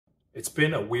It's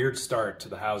been a weird start to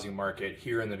the housing market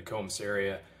here in the Nokomis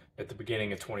area at the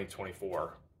beginning of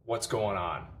 2024. What's going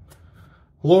on?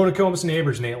 Hello Nokomis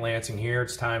neighbors, Nate Lansing here.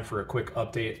 It's time for a quick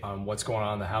update on what's going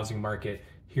on in the housing market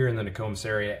here in the Nokomis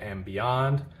area and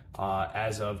beyond.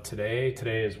 As of today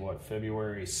is what,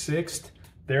 February 6th,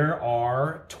 there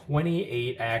are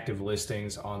 28 active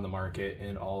listings on the market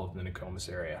in all of the Nokomis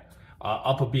area.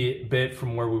 Up a bit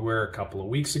from where we were a couple of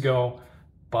weeks ago,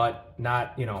 but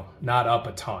not up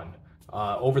a ton.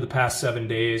 Over the past 7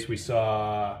 days, we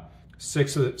saw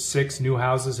six new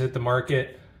houses hit the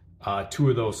market. 2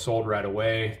 of those sold right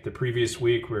away. The previous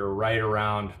week, we were right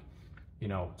around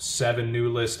 7 new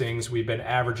listings. We've been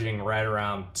averaging right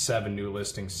around 7 new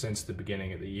listings since the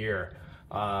beginning of the year.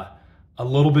 A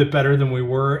little bit better than we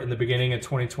were in the beginning of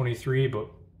 2023, but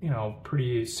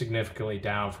pretty significantly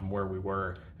down from where we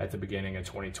were at the beginning of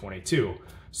 2022.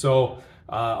 So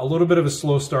a little bit of a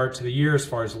slow start to the year as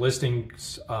far as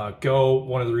listings go.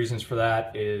 One of the reasons for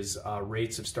that is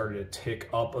rates have started to tick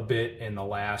up a bit in the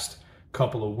last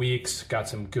couple of weeks. Got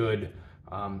some good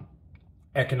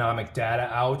economic data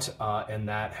out, and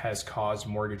that has caused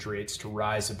mortgage rates to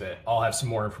rise a bit. I'll have some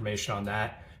more information on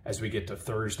that as we get to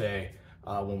Thursday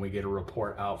when we get a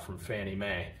report out from Fannie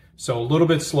Mae. So a little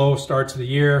bit slow start to the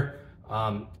year.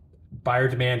 Buyer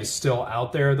demand is still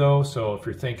out there though, so if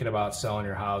you're thinking about selling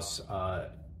your house,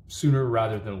 sooner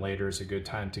rather than later is a good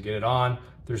time to get it on.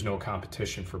 There's no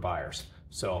competition for buyers.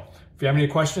 So if you have any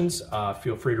questions,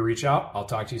 feel free to reach out. I'll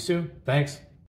talk to you soon. Thanks.